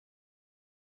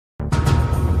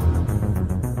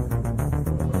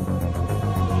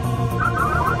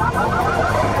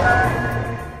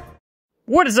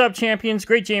What is up, champions?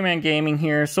 GreatJman Gaming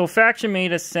here. So Faction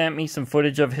Mate has sent me some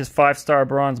footage of his 5-star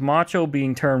bronze Macho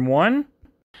being turn 1.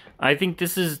 I think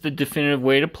this is the definitive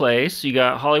way to play. So you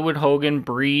got Hollywood Hogan,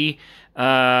 Bree,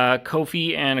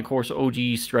 Kofi, and of course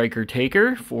OG Striker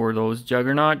Taker for those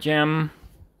Juggernaut gem.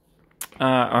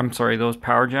 Those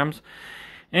power gems.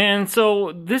 And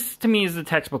so this to me is the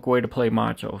textbook way to play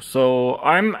Macho. So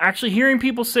I'm actually hearing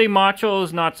people say Macho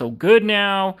is not so good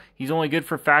now. He's only good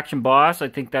for faction boss. I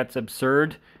think that's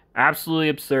absurd. Absolutely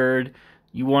absurd.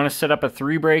 You want to set up a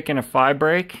 3-break and a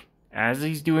 5-break, as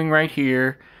he's doing right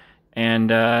here. And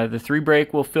the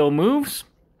 3-break will fill moves.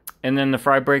 And then the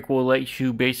 5-break will let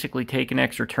you basically take an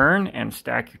extra turn and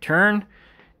stack your turn.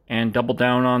 And double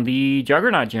down on the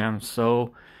Juggernaut gems.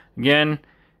 So again,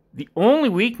 the only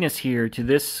weakness here to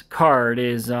this card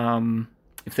is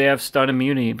if they have stun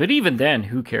immunity. But even then,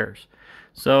 who cares?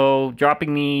 So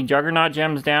dropping the Juggernaut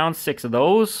gems down, 6 of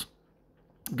those.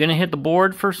 Gonna hit the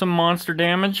board for some monster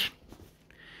damage.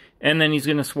 And then he's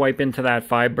gonna swipe into that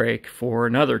 5-break for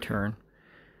another turn.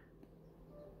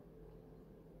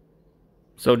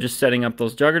 So just setting up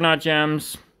those Juggernaut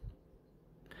gems.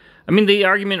 I mean, the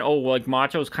argument, oh, like,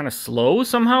 Macho's kind of slow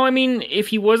somehow. I mean, if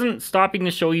he wasn't stopping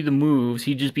to show you the moves,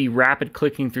 he'd just be rapid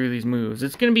clicking through these moves.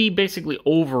 It's going to be basically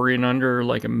over in under,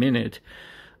 like, a minute.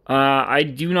 I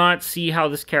do not see how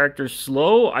this character's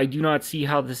slow. I do not see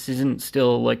how this isn't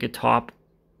still, like, a top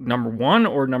 #1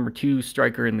 or #2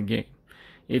 striker in the game.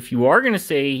 If you are going to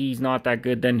say he's not that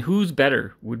good, then who's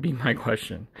better would be my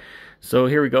question. So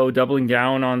here we go, doubling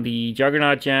down on the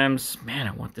Juggernaut gems. Man,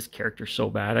 I want this character so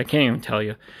bad. I can't even tell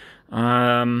you.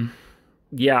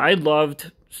 Yeah, I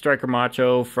loved Striker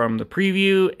Macho from the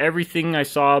preview. Everything I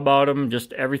saw about him,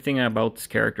 just everything about this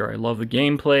character. I love the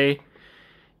gameplay.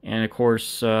 And of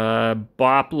course,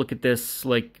 Bop, look at this,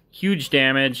 like, huge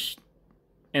damage.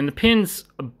 And the pin's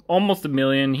almost 1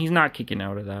 million. He's not kicking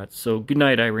out of that. So good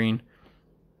night, Irene.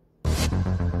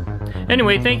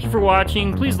 Anyway, thank you for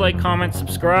watching. Please like, comment,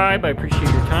 subscribe. I appreciate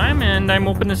your time, and I'm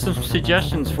open to some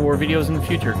suggestions for videos in the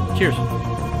future. Cheers.